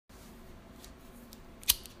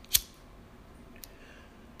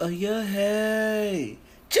Yeah, hey.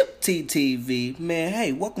 Chip T TV. Man,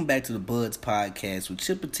 hey, welcome back to the Buds Podcast with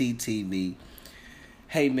Chipper T TV.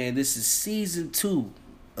 Hey, man, this is season 2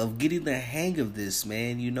 of getting the hang of this,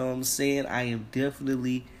 man. You know what I'm saying? I am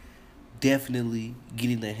definitely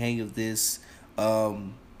getting the hang of this. The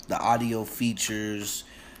audio features,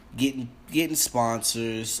 getting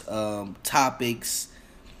sponsors, topics,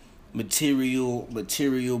 material,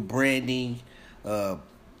 branding,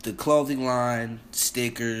 the clothing line,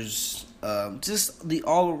 stickers, just the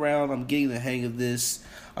all around. I'm getting the hang of this.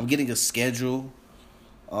 I'm getting a schedule.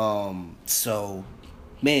 So,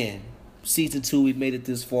 man, season 2, we've made it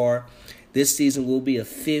this far. This season will be a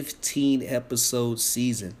 15 episode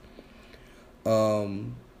season.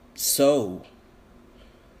 So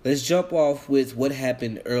let's jump off with what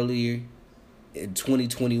happened earlier in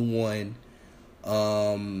 2021,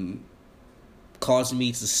 caused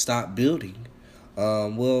me to stop building.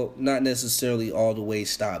 Well, not necessarily all the way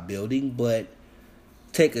stop building, but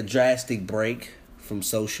take a drastic break from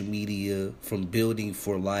social media, from building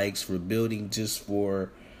for likes, for building just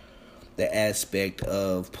for the aspect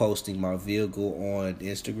of posting my vehicle on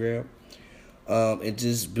Instagram, and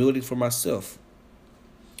just building for myself.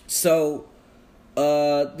 So,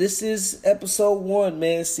 this is episode 1,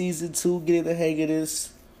 man, season 2, getting the hang of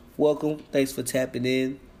this. Welcome, thanks for tapping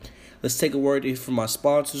in. Let's take a word from my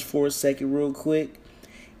sponsors for a second real quick,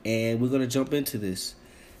 and we're going to jump into this.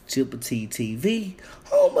 Chipper T TV,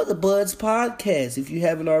 home of the Buds Podcast. If you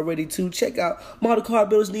haven't already, check out Model Car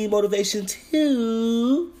Builders Need Motivation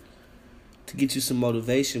 2 to get you some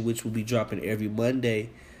motivation, which will be dropping every Monday.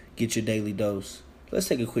 Get your daily dose. Let's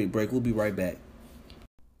take a quick break. We'll be right back.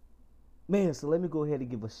 Man, so let me go ahead and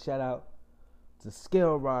give a shout out to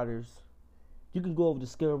Scale Riders. You can go over to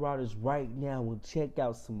Scale Riders right now and check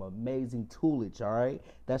out some amazing toolage, all right?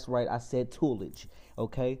 That's right, I said toolage,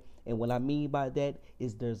 okay? And what I mean by that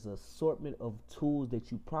is there's an assortment of tools that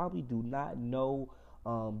you probably do not know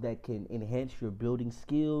that can enhance your building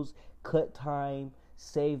skills, cut time,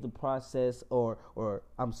 save the process, or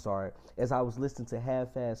I'm sorry, as I was listening to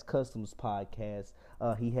Half-Ass Customs podcast,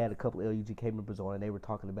 he had a couple of LUGK members on, and they were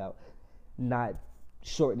talking about not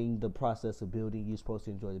shortening the process of building. You're supposed to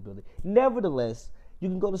enjoy the building. Nevertheless, you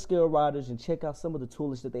can go to Scale Riders and check out some of the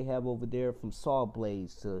toolage that they have over there, from saw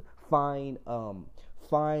blades to fine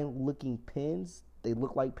looking pins. They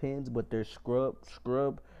look like pins, but they're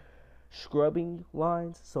scrubbing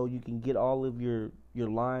lines, so you can get all of your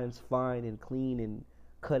lines fine and clean and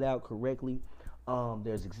cut out correctly.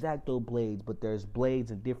 There's X-Acto blades, but there's blades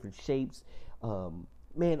in different shapes.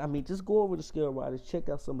 Man, I mean, just go over to Scale Riders, check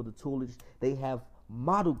out some of the toolage. They have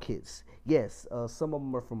model kits. Yes, some of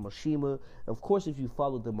them are from Mashima. Of course, if you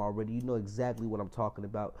follow them already, you know exactly what I'm talking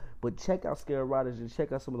about. But check out Scale Riders and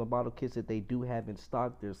check out some of the model kits that they do have in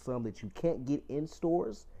stock. There's some that you can't get in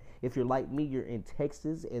stores. If you're like me, you're in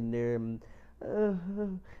Texas, and they're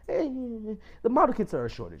the model kits are a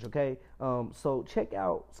shortage, okay? So check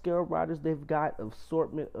out Scale Riders. They've got an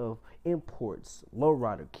assortment of imports,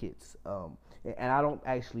 lowrider kits. And I don't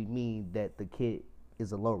actually mean that the kit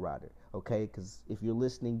is a lowrider, okay? Because if you're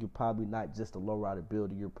listening, you're probably not just a lowrider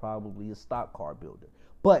builder. You're probably a stock car builder.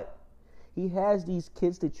 But he has these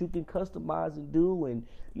kits that you can customize and do, and,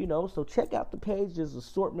 you know, so check out the page. There's an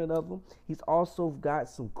assortment of them. He's also got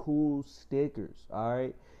some cool stickers, all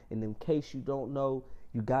right? And in case you don't know,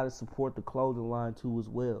 you got to support the clothing line, too, as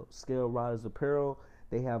well. Scale Riders Apparel,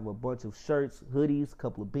 they have a bunch of shirts, hoodies, a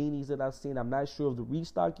couple of beanies that I've seen. I'm not sure of the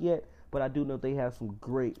restock yet, but I do know they have some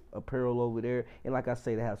great apparel over there. And like I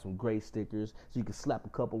say, they have some great stickers. So you can slap a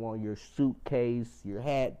couple on your suitcase, your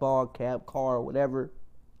hat, ball cap, car, whatever.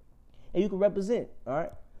 And you can represent, all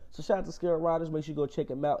right? So shout out to Scale Riders. Make sure you go check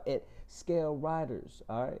them out at Scale Riders,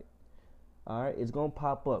 all right? All right, it's going to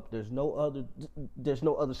pop up. There's no other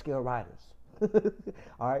Scale Riders.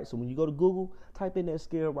 All right, so when you go to Google, type in that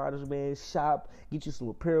Scale Riders, man, shop, get you some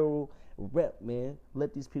apparel, rep, man.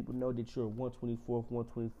 Let these people know that you're a 124th,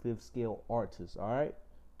 125th scale artist, all right?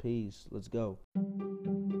 Peace. Let's go.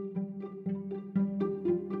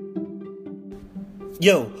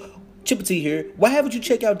 Yo, Chipper T here. Why haven't you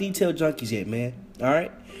checked out Detail Junkies yet, man? All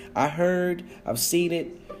right? I heard, I've seen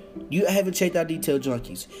it. You haven't checked out Detail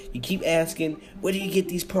Junkies. You keep asking, where do you get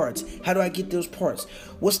these parts? How do I get those parts?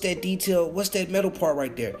 What's that detail? What's that metal part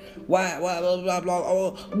right there? Why, blah, blah, blah,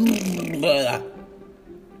 oh, blah.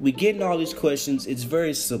 We getting all these questions. It's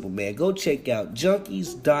very simple, man. Go check out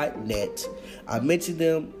junkies.net. I mentioned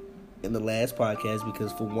them in the last podcast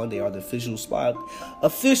because, for one, they are the official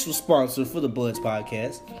sponsor for the Buds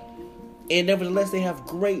Podcast. And nevertheless, they have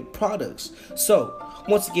great products. So,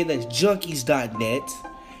 once again, that's junkies.net.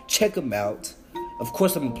 Check them out. Of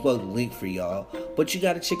course, I'm gonna plug the link for y'all, but you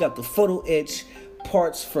gotta check out the photo etch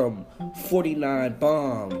parts from 49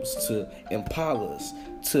 bombs to Impalas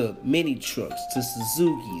to mini trucks to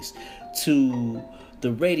Suzukis to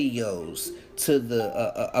the radios to the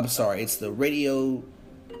it's the radio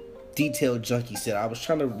detail junkie set. I was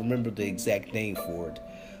trying to remember the exact name for it.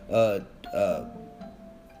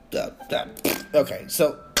 Okay,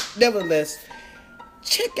 so nevertheless,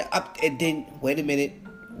 check out. And then wait a minute,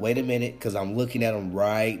 because I'm looking at them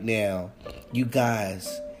right now. You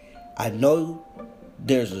guys, I know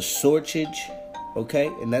there's a shortage, okay,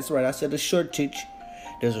 and that's right. I said a shortage.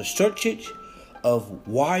 There's a shortage of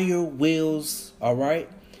wire wheels. All right.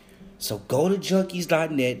 So go to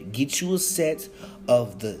junkies.net, get you a set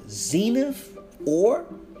of the Zenith or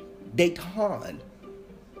Dayton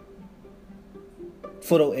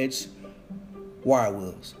photo etch wire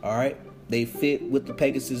wheels. All right, they fit with the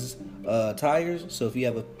Pegasus tires. So if you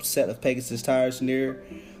have a set of Pegasus tires near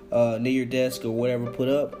your desk or whatever put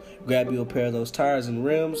up, grab you a pair of those tires and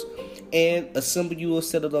rims, and assemble you a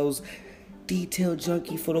set of those Detail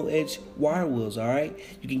Junkie photo etch wire wheels. All right,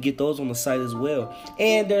 you can get those on the site as well,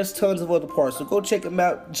 and there's tons of other parts, so go check them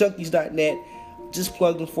out. Junkies.net, just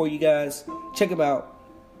plug them for you guys. Check them out.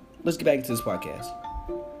 Let's get back into this podcast.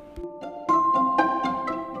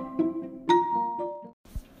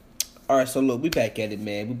 All right, so look, we back at it,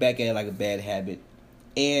 man. We back at it like a bad habit,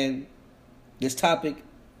 and this topic,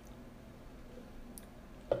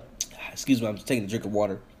 excuse me, I'm just taking a drink of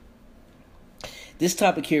water. This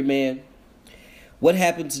topic here, man. What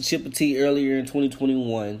happened to Chippa T earlier in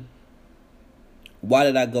 2021? Why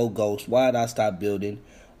did I go ghost? Why did I stop building?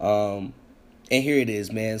 And here it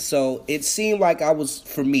is, man. So it seemed like I was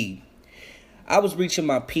reaching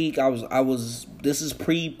my peak. This is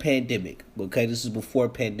pre-pandemic, okay? This is before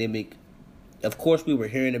pandemic. Of course, we were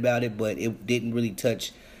hearing about it, but it didn't really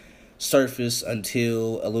touch surface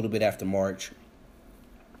until a little bit after March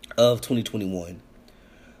of 2021.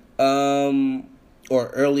 Or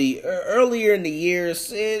earlier in the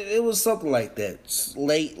years, it was something like that.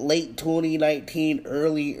 Late 2019,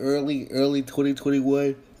 early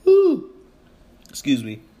 2021. Woo. Excuse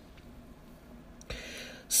me.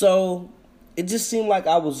 So it just seemed like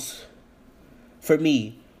for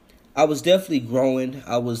me, I was definitely growing.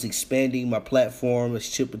 I was expanding my platform as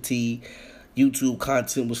Chippa T. YouTube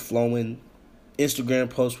content was flowing. Instagram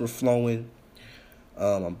posts were flowing.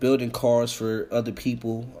 I'm building cars for other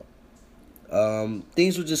people.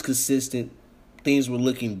 Things were just consistent. Things were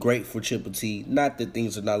looking great for Chippa T. Not that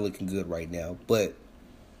things are not looking good right now, but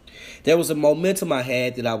there was a momentum I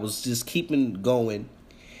had that I was just keeping going.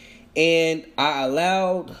 And I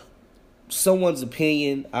allowed someone's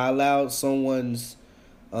opinion, I allowed someone's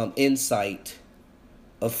insight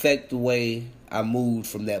affect the way I moved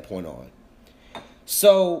from that point on.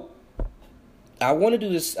 So I want to do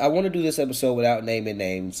this episode without naming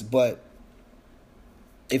names, but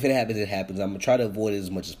if it happens, it happens. I'm going to try to avoid it as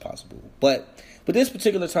much as possible. But this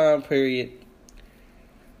particular time period,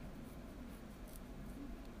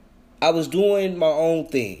 I was doing my own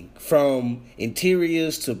thing, from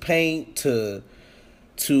interiors to paint to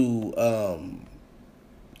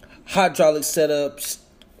hydraulic setups,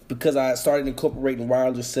 because I started incorporating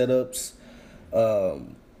wireless setups.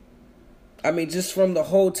 Just from the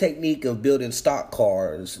whole technique of building stock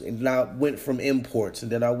cars, and I went from imports, and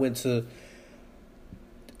then I went to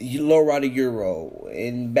lowrider Euro,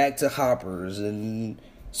 and back to hoppers, and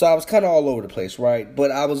so I was kind of all over the place, right? But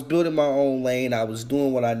I was building my own lane. I was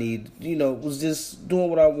doing what I need, was just doing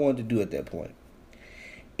what I wanted to do at that point.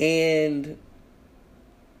 And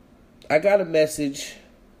I got a message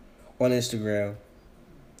on Instagram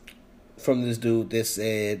from this dude that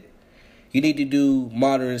said, you need to do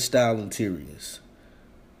modern style interiors.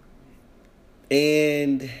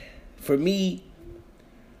 And for me,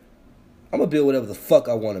 I'm going to build whatever the fuck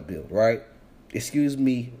I want to build, right? Excuse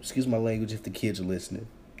my language if the kids are listening.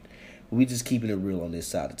 We just keeping it real on this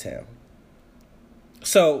side of town.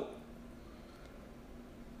 So,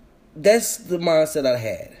 that's the mindset I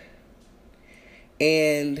had.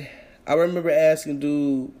 And I remember asking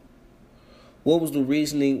dude, what was the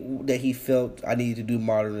reasoning that he felt I needed to do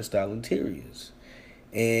modern style interiors?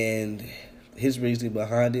 And his reasoning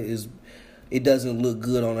behind it is, it doesn't look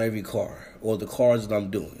good on every car or the cars that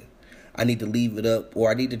I'm doing. I need to leave it up,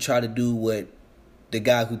 or I need to try to do what the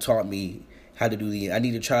guy who taught me how to do I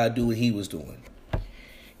need to try to do what he was doing.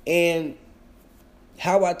 And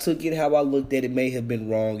how I took it, how I looked at it may have been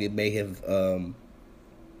wrong. It may have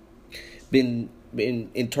been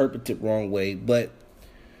interpreted wrong way. But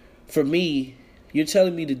for me, You're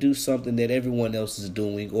telling me to do something that everyone else is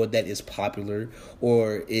doing, or that is popular,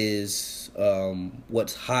 or is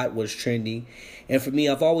what's hot, what's trending. And for me,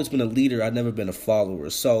 I've always been a leader. I've never been a follower.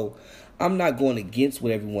 So I'm not going against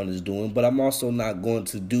what everyone is doing, but I'm also not going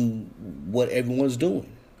to do what everyone's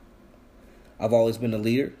doing. I've always been a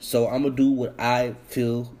leader, so I'm going to do what I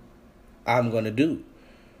feel I'm going to do.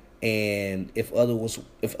 And if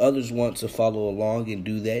others want to follow along and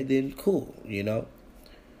do that, then cool,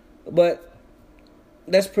 But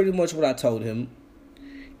that's pretty much what I told him.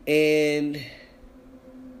 And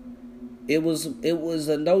it was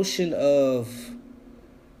a notion of,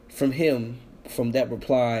 from that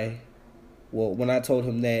reply, well, when I told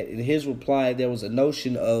him that, in his reply, there was a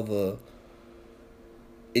notion of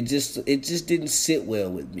it just didn't sit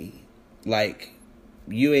well with me. Like,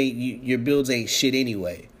 your builds ain't shit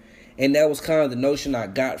anyway. And that was kind of the notion I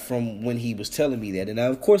got from when he was telling me that. And now,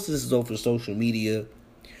 of course, this is over social media.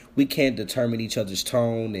 We can't determine each other's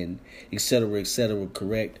tone and et cetera,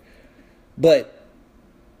 correct. But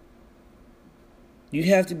you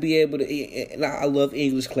have to be able to, and I love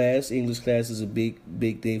English class. English class is a big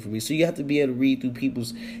thing for me. So you have to be able to read through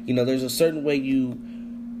people's, there's a certain way you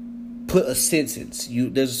put a sentence.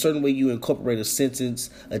 There's a certain way you incorporate a sentence,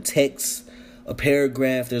 a text, a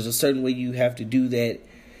paragraph. There's a certain way you have to do that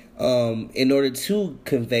in order to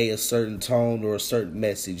convey a certain tone or a certain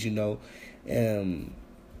message,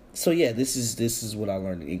 So yeah, this is what I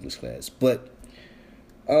learned in English class. But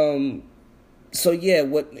so yeah,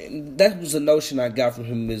 that was the notion I got from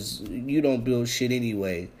him, is you don't build shit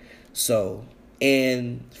anyway. So,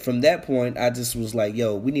 and from that point, I just was like,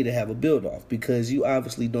 yo, we need to have a build off, because you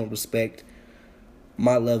obviously don't respect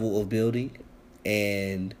my level of building,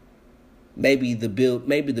 and maybe the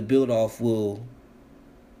build off will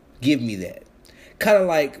give me that. Kind of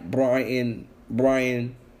like Brian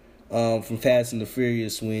from Fast and the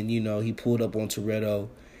Furious, when he pulled up on Toretto,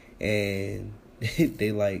 and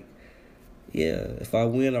they like, yeah, if I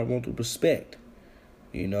win, I want the respect,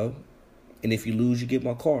 and if you lose, you get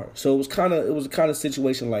my car. So it was a kind of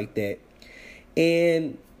situation like that,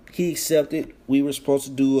 and he accepted. We were supposed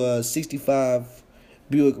to do a 65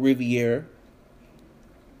 Buick Riviera,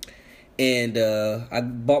 and I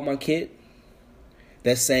bought my kit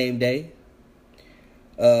that same day.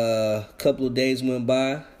 A couple of days went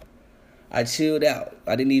by. I chilled out.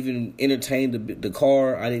 I didn't even entertain the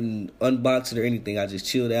car. I didn't unbox it or anything. I just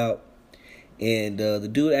chilled out. And the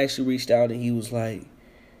dude actually reached out, and he was like,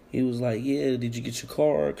 yeah, did you get your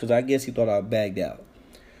car? Because I guess he thought I bagged out.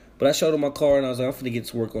 But I showed him my car, and I was like, I'm finna get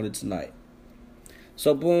to work on it tonight.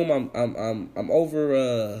 So boom, I'm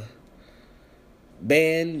over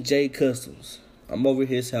Ban J Customs. I'm over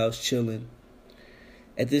his house chilling.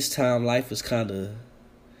 At this time, life is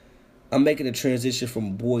I'm making a transition from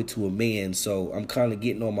a boy to a man, so I'm kind of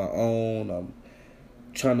getting on my own. I'm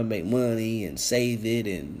trying to make money and save it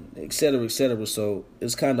and et cetera, so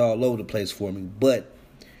it's kind of all over the place for me. But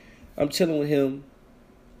I'm chilling with him,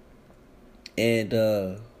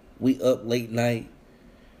 and we up late night.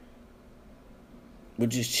 We're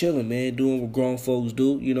just chilling, man, doing what grown folks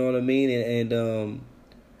do, you know what I mean? And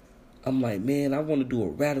I'm like, man, I want to do a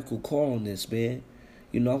radical car on this, man.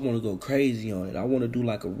 I want to go crazy on it. I want to do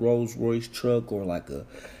like a Rolls Royce truck, or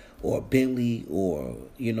a Bentley, or,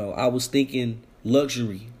 I was thinking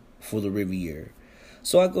luxury for the Riviera.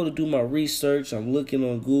 So I go to do my research. I'm looking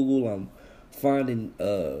on Google. I'm finding,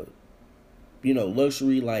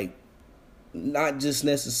 luxury, like not just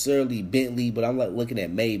necessarily Bentley, but I'm like looking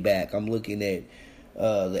at Maybach. I'm looking at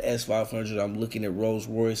the S500. I'm looking at Rolls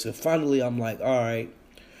Royce. And finally, I'm like, all right,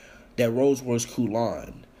 that Rolls Royce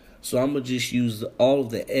Coulant. So I'm going to just use all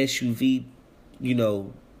of the SUV,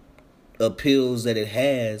 appeals that it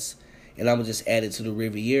has, and I'm going to just add it to the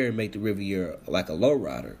Riviera and make the Riviera like a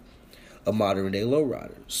lowrider, a modern day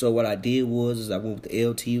lowrider. So what I did was I went with the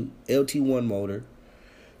LT1 motor,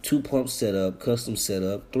 2 pump setup, custom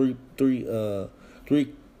setup, three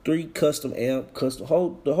custom amp, the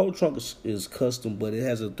whole trunk is custom, but it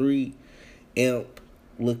has a 3 amp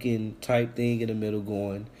looking type thing in the middle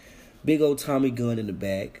going, big old Tommy gun in the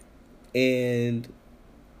back. And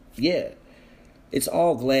yeah, it's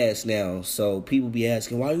all glass now. So people be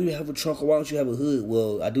asking, why do you have a trunk, or why don't you have a hood?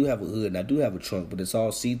 Well, I do have a hood and I do have a trunk, but it's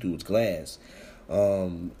all see-through. It's glass.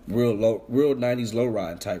 Real 90s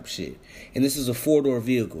low-ride type shit. And this is a 4-door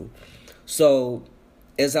vehicle. So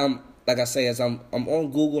as I'm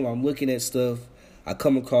on Google, I'm looking at stuff. I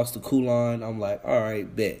come across the Coulant. I'm like, all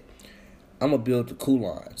right, bet. I'm going to build the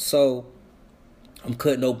Coulant. So I'm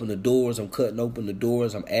cutting open the doors. I'm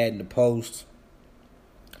adding the posts.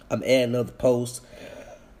 I'm adding other posts.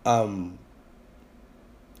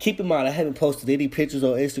 Keep in mind, I haven't posted any pictures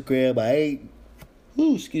on Instagram. I ain't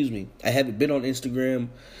Ooh, excuse me. I haven't been on Instagram.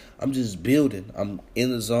 I'm just building. I'm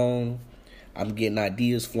in the zone. I'm getting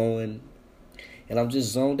ideas flowing. And I'm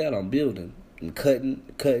just zoned out. I'm building. I'm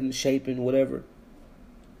cutting, shaping, whatever.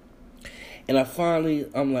 And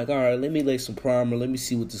I'm like, all right, let me lay some primer. Let me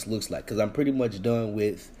see what this looks like. Because I'm pretty much done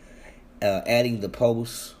with adding the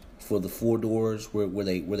posts for the 4 doors where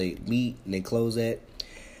they meet and they close at.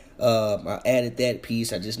 I added that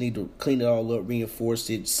piece. I just need to clean it all up, reinforce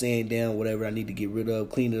it, sand down whatever I need to get rid of,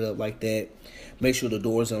 clean it up like that, make sure the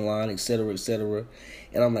doors in line, etc., etc.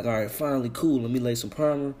 And I'm like, all right, finally, cool. Let me lay some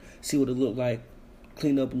primer, see what it looked like,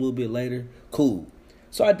 clean up a little bit later. Cool.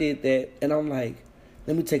 So I did that, and I'm like,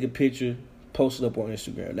 let me take a picture, post it up on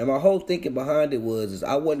Instagram. Now, my whole thinking behind it is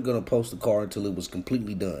I wasn't going to post the car until it was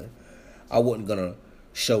completely done. I wasn't going to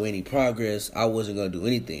show any progress. I wasn't going to do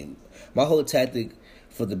anything. My whole tactic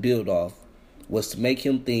for the build off was to make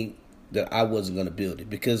him think that I wasn't going to build it.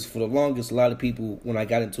 Because for the longest, a lot of people, when I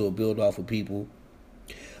got into a build off with people,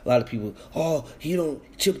 a lot of people, oh,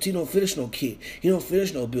 Chip T don't finish no kit. He don't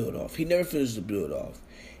finish no build off. He never finishes the build off.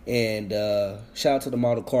 And shout out to the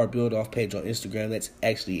Model Car Build Off page on Instagram. That's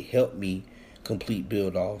actually helped me complete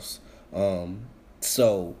build offs.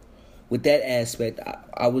 So with that aspect,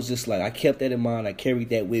 I was just like, I kept that in mind. I carried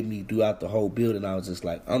that with me throughout the whole build, and I was just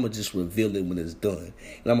like, I'm going to just reveal it when it's done.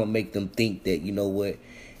 And I'm going to make them think that, you know what,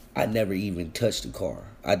 I never even touched the car.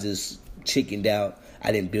 I just chickened out.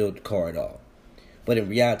 I didn't build the car at all. But in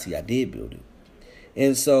reality, I did build it.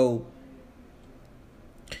 And so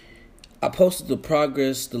I posted the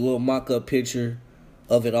progress, the little mock-up picture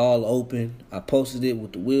of it all open. I posted it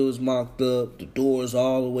with the wheels mocked up, the doors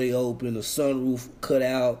all the way open, the sunroof cut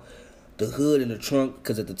out, the hood in the trunk,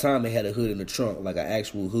 because at the time it had a hood in the trunk, like an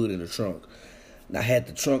actual hood in the trunk. And I had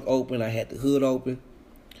the trunk open, I had the hood open,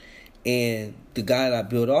 and the guy that I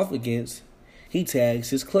built off against, he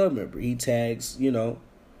tags his club member. He tags,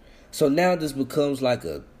 So now this becomes like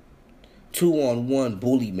a 2-on-1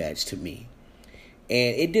 bully match to me.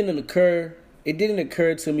 And it didn't occur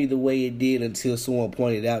to me the way it did until someone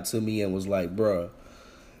pointed out to me and was like, bruh,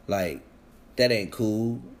 like, that ain't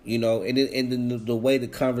cool, And then the way the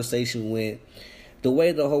conversation went, the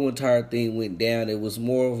way the whole entire thing went down, it was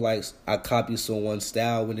more of like I copied someone's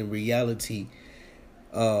style, when in reality,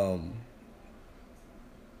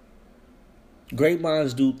 great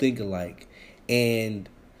minds do think alike. And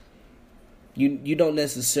you don't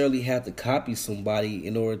necessarily have to copy somebody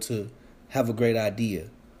in order to have a great idea.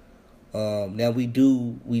 Now we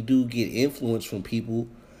do get influence from people.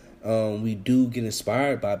 We do get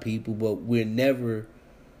inspired by people, but we're never,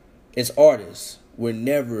 as artists, we're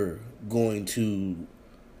never going to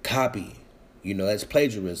copy. That's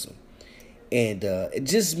plagiarism. And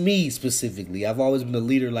just me specifically, I've always been a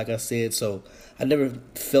leader, like I said, so I never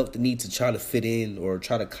felt the need to try to fit in or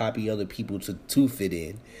try to copy other people to fit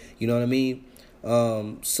in. You know what I mean?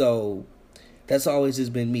 So that's always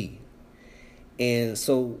just been me. And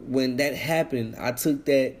so when that happened, I took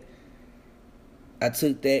that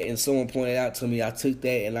and someone pointed out to me, I took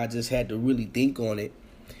that and I just had to really think on it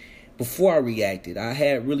before I reacted. I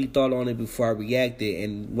had really thought on it before I reacted,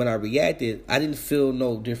 and when I reacted, I didn't feel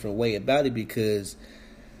no different way about it, because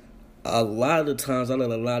a lot of the times I let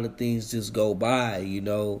a lot of things just go by,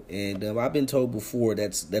 and I've been told before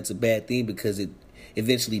that's a bad thing, because it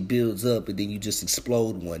eventually builds up and then you just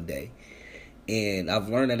explode one day. And I've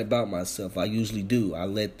learned that about myself. I usually do. I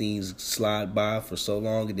let things slide by for so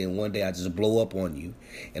long, and then one day I just blow up on you.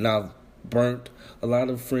 And I've burnt a lot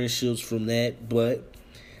of friendships from that, but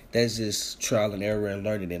that's just trial and error and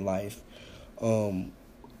learning in life.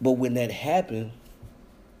 But when that happened,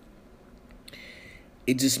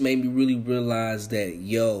 it just made me really realize that,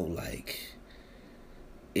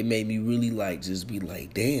 it made me really just be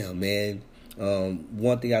like, damn, man.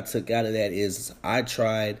 One thing I took out of that is I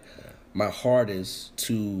tried my hardest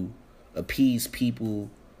to appease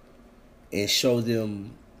people and show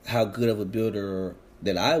them how good of a builder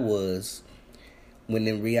that I was, when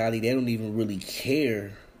in reality they don't even really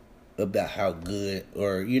care about how good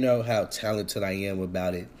or how talented I am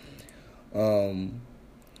about it. And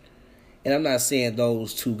I'm not saying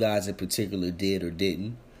those two guys in particular did or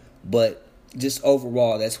didn't, but just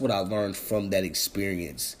overall, that's what I learned from that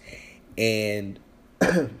experience. And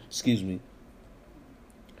excuse me.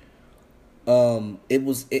 It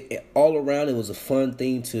was all around. It was a fun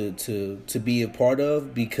thing to be a part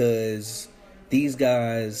of, because these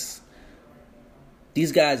guys.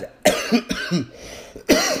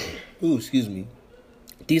 Ooh, excuse me.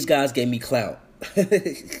 These guys gave me clout.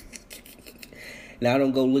 Now I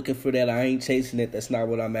don't go looking for that. I ain't chasing it. That's not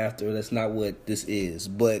what I'm after. That's not what this is.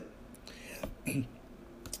 But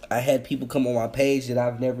I had people come on my page that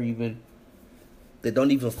I've never even that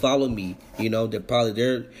don't even follow me.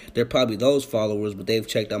 They're probably those followers, but they've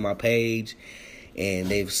checked out my page and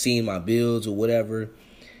they've seen my builds or whatever.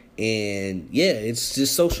 And yeah, it's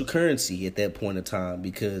just social currency at that point in time,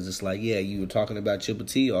 because it's like, yeah, you were talking about Chipper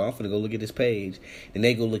T, or I'm gonna go look at this page, and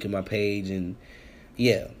they go look at my page, and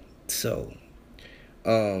yeah, so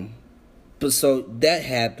but so that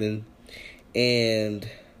happened, and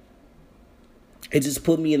it just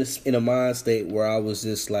put me in a mind state where I was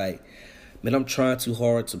just like, man, I'm trying too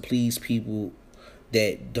hard to please people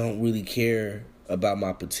that don't really care about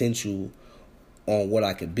my potential on what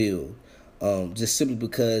I could build. Just simply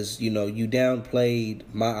because, you downplayed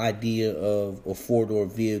my idea of a four-door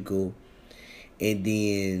vehicle, and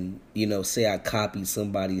then, say I copied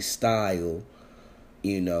somebody's style,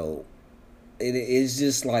 it's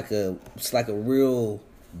just it's like a real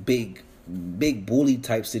big bully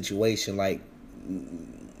type situation, like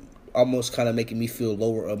almost kind of making me feel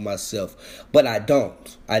lower of myself. But I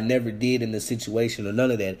never did in the situation or none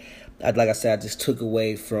of that. Like I said, I just took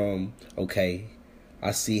away from, okay,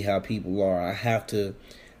 I see how people are. I have to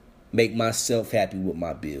make myself happy with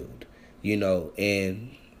my build, and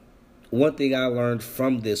one thing I learned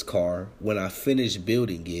from this car when I finished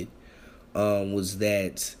building it was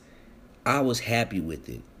that I was happy with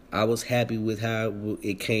it. I was happy with how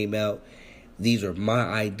it came out. These are my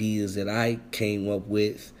ideas that I came up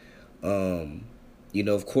with.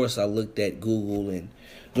 Of course, I looked at Google, and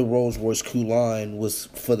the Rolls-Royce Couline was,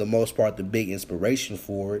 for the most part, the big inspiration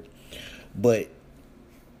for it. But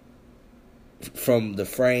from the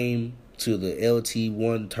frame to the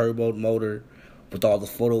LT1 turbo motor with all the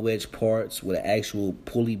photo edge parts with an actual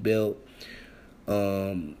pulley belt,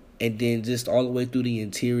 and then just all the way through the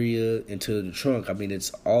interior into the trunk. I mean,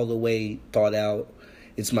 it's all the way thought out.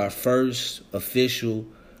 It's my first official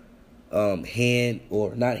not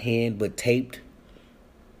hand, but taped,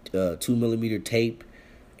 2mm tape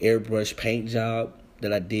airbrush paint job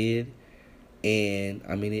that I did. And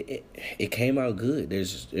I mean, it came out good.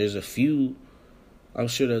 There's a few, I'm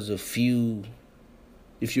sure there's a few,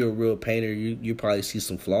 if you're a real painter, you probably see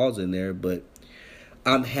some flaws in there, but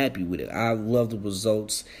I'm happy with it. I love the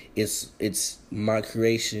results. It's my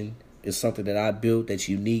creation. It's something that I built that's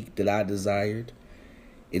unique, that I desired.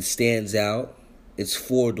 It stands out. It's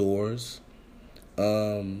 4 doors.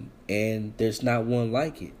 And there's not one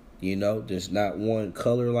like it. There's not one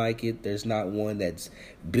color like it. There's not one that's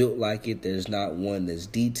built like it. There's not one that's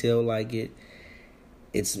detailed like it.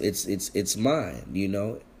 It's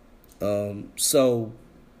mine, So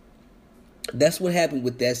that's what happened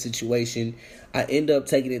with that situation. I end up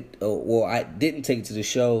taking it, I didn't take it to the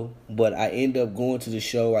show, but I end up going to the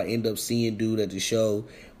show. I end up seeing dude at the show.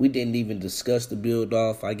 We didn't even discuss the build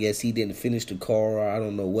off. I guess he didn't finish the car, or I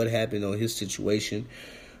don't know what happened on his situation.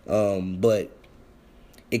 But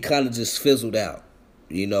it kind of just fizzled out,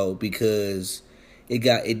 because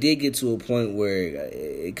it did get to a point where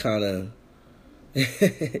it kind of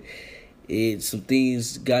some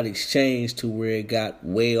things got exchanged to where it got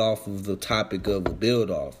way off of the topic of a build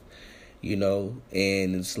off,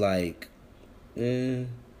 and it's like,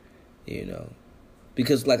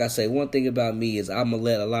 because like I say, one thing about me is I'm gonna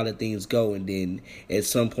let a lot of things go, and then at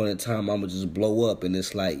some point in time I'm gonna just blow up, and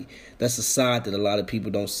it's like, that's a side that a lot of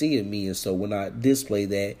people don't see in me. And so when I display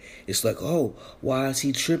that, it's like, oh, why is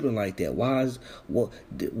he tripping like that? Why is what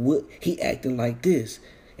he acting like this?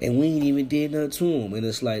 And we ain't even did nothing to him. And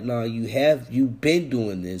it's like, nah, you've been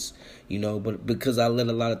doing this, but because I let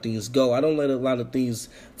a lot of things go, I don't let a lot of things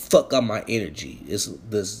fuck up my energy.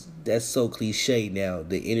 That's so cliche now,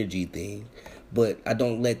 the energy thing. But I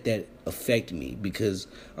don't let that affect me, because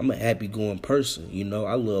I'm a happy-going person,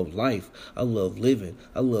 I love life. I love living.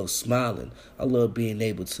 I love smiling. I love being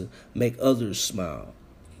able to make others smile.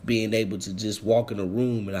 Being able to just walk in a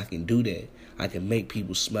room and I can do that. I can make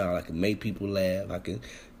people smile. I can make people laugh. I can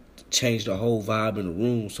change the whole vibe in the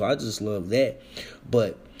room. So I just love that.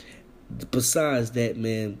 But besides that,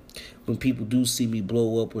 man, when people do see me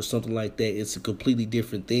blow up or something like that, it's a completely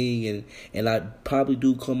different thing. And I probably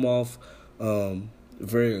do come off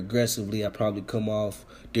very aggressively. I probably come off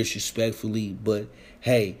disrespectfully. But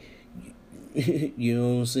hey, you know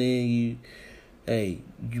what I'm saying?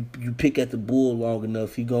 You pick at the bull long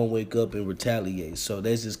enough, he gonna wake up and retaliate. So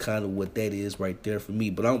that's just kind of what that is right there for me.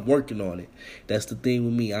 But I'm working on it. That's the thing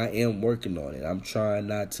with me. I am working on it. I'm trying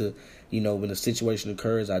not to, when a situation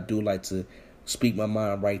occurs, I do like to speak my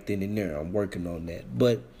mind right then and there. I'm working on that.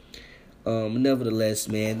 But nevertheless,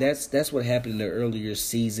 man, that's what happened in the earlier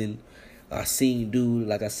season. I seen dude,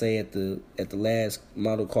 like I say, at the last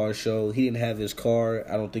model car show. He didn't have his car.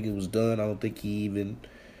 I don't think it was done. I don't think he even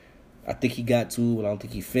I think he got to, but I don't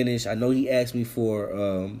think he finished. I know he asked me for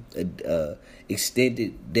a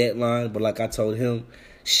extended deadline, but like I told him,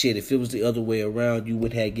 shit, if it was the other way around, you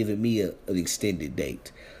would have given me an extended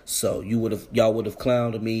date. So y'all would have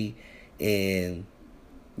clowned me, and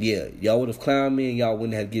yeah, y'all would have clowned me, and y'all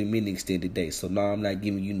wouldn't have given me an extended date. So now I'm not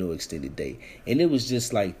giving you no extended date. And it was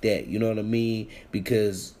just like that, you know what I mean?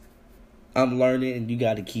 Because I'm learning, and you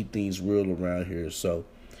got to keep things real around here. So,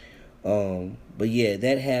 but yeah,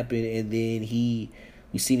 that happened, and then we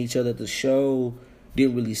seen each other at the show.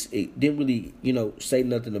 Didn't really, say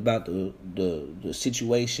nothing about the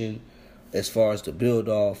situation as far as the build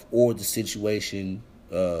off or the situation.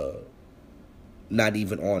 Not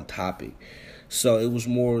even on topic. So it was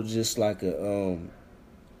more just like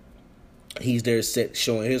he's there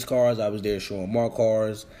showing his cars. I was there showing my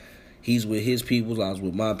cars. He's with his peoples. I was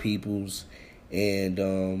with my peoples,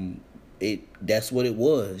 and that's what it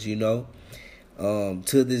was.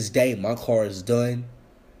 To this day, my car is done.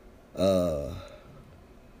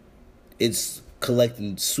 It's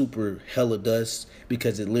collecting super hella dust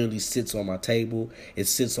because it literally sits on my table. It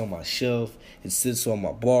sits on my shelf. It sits on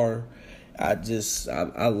my bar. I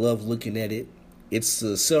love looking at it. It's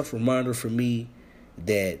a self-reminder for me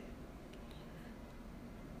that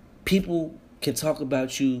people can talk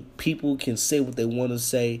about you. People can say what they want to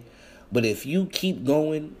say. But if you keep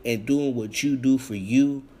going and doing what you do for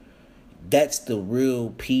you, that's the real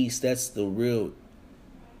peace. That's the real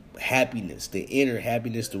happiness, the inner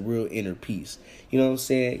happiness, the real inner peace. You know what I'm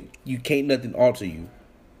saying? You can't nothing alter you.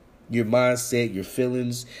 Your mindset, your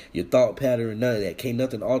feelings, your thought pattern, none of that. Can't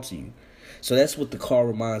nothing alter you. So that's what the car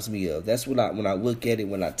reminds me of. That's when I look at it,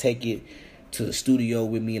 when I take it to the studio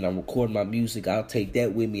with me and I'm recording my music, I'll take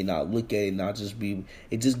that with me and I'll look at it and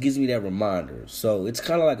it just gives me that reminder. So it's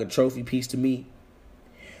kind of like a trophy piece to me,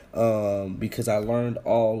 because I learned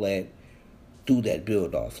all that through that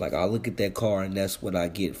build off. Like I look at that car and that's what I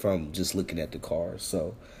get from just looking at the car.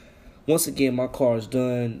 So once again, my car is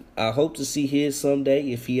done. I hope to see his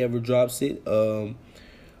someday if he ever drops it. And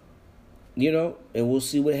we'll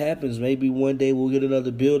see what happens. Maybe one day we'll get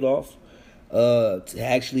another build off to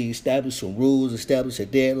actually establish some rules, establish a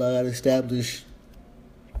deadline, establish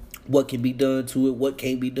what can be done to it, what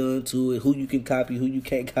can't be done to it, who you can copy, who you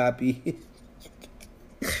can't copy.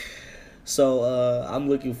 So I'm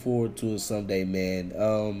looking forward to it someday, man.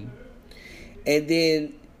 And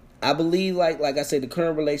then I believe, like I said, the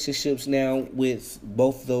current relationships now with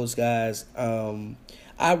both of those guys,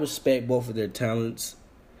 I respect both of their talents.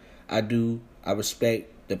 I do. I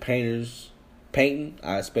respect the painting.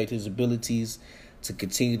 I respect his abilities to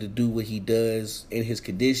continue to do what he does in his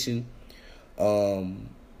condition,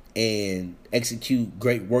 and execute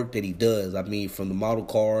great work that he does. I mean, from the model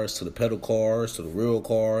cars to the pedal cars to the real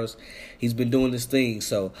cars, he's been doing this thing.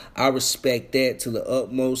 So I respect that to the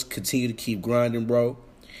utmost. Continue to keep grinding, bro.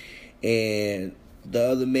 And the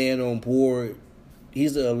other man on board,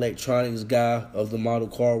 he's the electronics guy of the model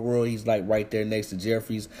car world. He's like right there next to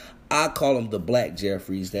Jeffries. I call him the Black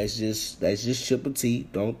Jeffries. That's just Chipper T.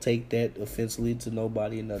 Don't take that offensively to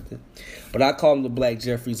nobody or nothing. But I call him the Black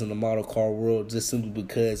Jeffries in the model car world just simply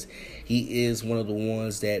because he is one of the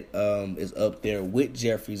ones that is up there with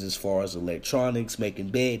Jeffries as far as electronics, making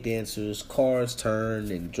bed dancers, cars turn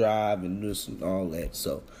and drive and this and all that.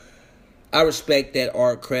 So I respect that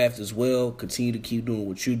art craft as well. Continue to keep doing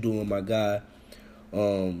what you're doing, my guy.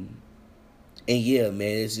 And yeah,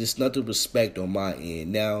 man, it's just nothing respect on my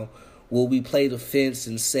end. Now, will we play the fence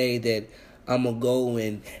and say that I'm gonna go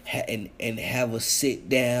and have a sit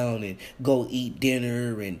down and go eat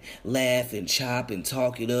dinner and laugh and chop and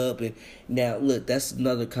talk it up? And now, look, that's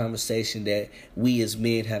another conversation that we as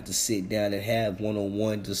men have to sit down and have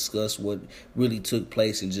one-on-one, discuss what really took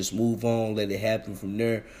place and just move on, let it happen from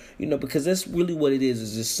there. Because that's really what it is.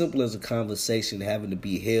 It's as simple as a conversation having to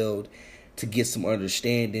be held to get some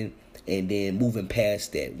understanding, and then moving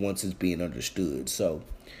past that once it's being understood. So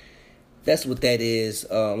that's what that is.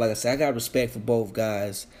 Like I said, I got respect for both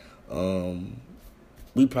guys.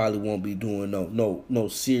 We probably won't be doing no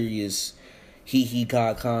serious he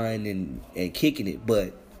kind and kicking it,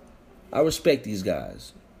 but I respect these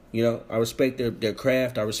guys. I respect their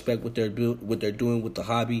craft. I respect what they're doing with the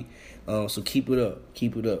hobby. So keep it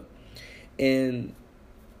up, and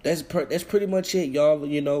that's pretty much it, y'all.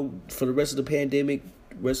 For the rest of the pandemic,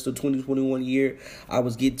 rest of the 2021 year, I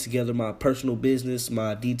was getting together my personal business,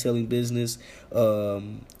 my detailing business,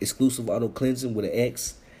 Exclusive Auto Cleansing with an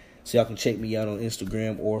X. So y'all can check me out on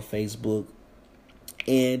Instagram or Facebook.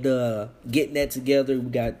 And getting that together, we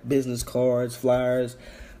got business cards, flyers,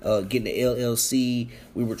 getting the LLC.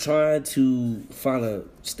 We were trying to find a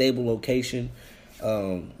stable location,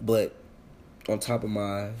 but on top of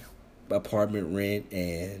my apartment rent,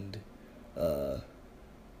 and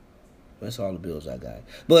that's all the bills I got.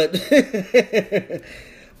 But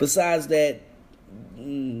besides that,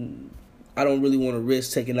 I don't really want to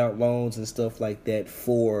risk taking out loans and stuff like that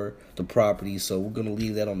for the property, so we're going to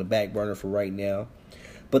leave that on the back burner for right now.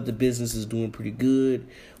 But the business is doing pretty good.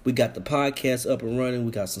 We got the podcast up and running.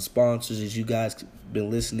 We got some sponsors, as you guys been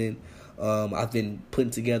listening. I've been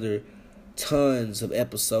putting together tons of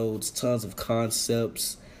episodes, tons of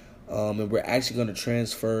concepts, and we're actually going to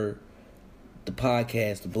transfer the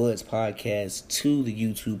podcast, the Bloods podcast, to the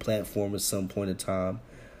YouTube platform at some point in time.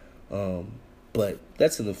 But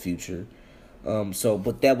that's in the future.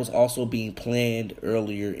 But that was also being planned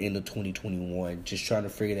earlier in the 2021. Just trying to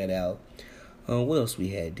figure that out. What else we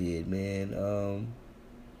did, man?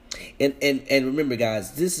 And remember,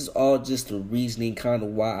 guys, this is all just the reasoning kind of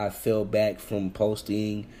why I fell back from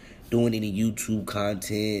posting, doing any YouTube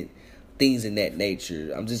content, things in that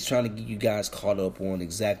nature. I'm just trying to get you guys caught up on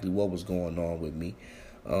exactly what was going on with me.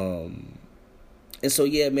 And so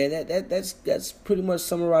yeah, man, that's pretty much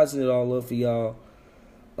summarizing it all up for y'all.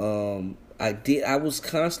 I was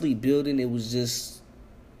constantly building. It was just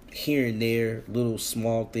here and there, little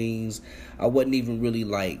small things. I wasn't even really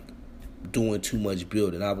like doing too much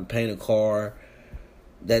building. I would paint a car.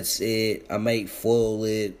 That's it. I might foil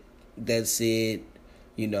it. That's it.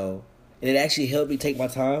 And it actually helped me take my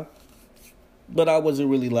time. But I wasn't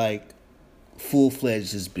really like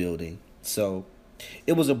full-fledged just building. So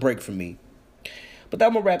it was a break for me. But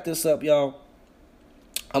I'm gonna wrap this up, y'all.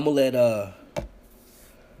 I'm gonna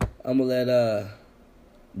let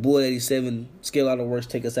Bull 87 Scale Out of Works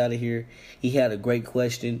take us out of here. He had a great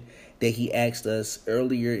question that he asked us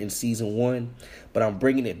earlier in season 1, but I'm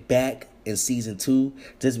bringing it back in season 2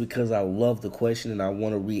 just because I love the question and I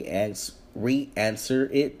want to re-answer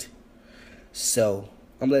it. So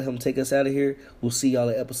I'm gonna let him take us out of here. We'll see y'all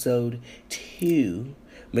at episode 2.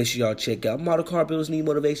 Make sure y'all check out Model Car Builders Need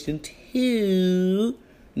Motivation 2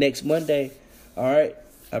 next Monday. All right.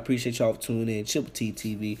 I appreciate y'all for tuning in. Triple T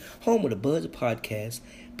TV, home of the Buzz Podcast.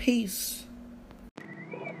 Peace.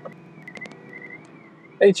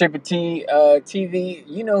 Hey, Triple T TV,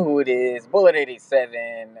 you know who it is. Bullet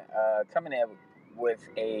 87 coming in with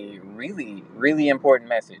a really, really important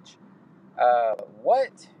message.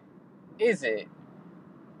 What is it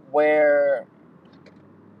where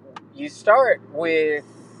you start with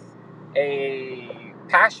a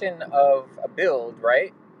passion of a build,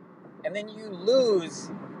 right? And then you lose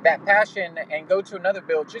that passion and go to another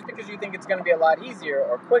build just because you think it's going to be a lot easier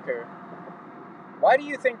or quicker? Why do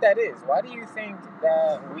you think that is? Why do you think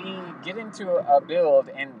that we get into a build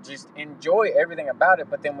and just enjoy everything about it,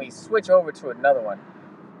 but then we switch over to another one?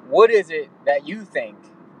 What is it that you think,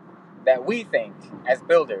 that we think as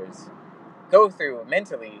builders, go through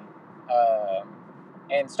mentally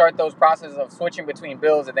and start those processes of switching between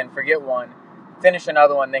builds and then forget one, finish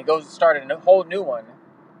another one, then go start a whole new one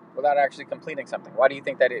without actually completing something? Why do you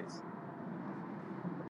think that is?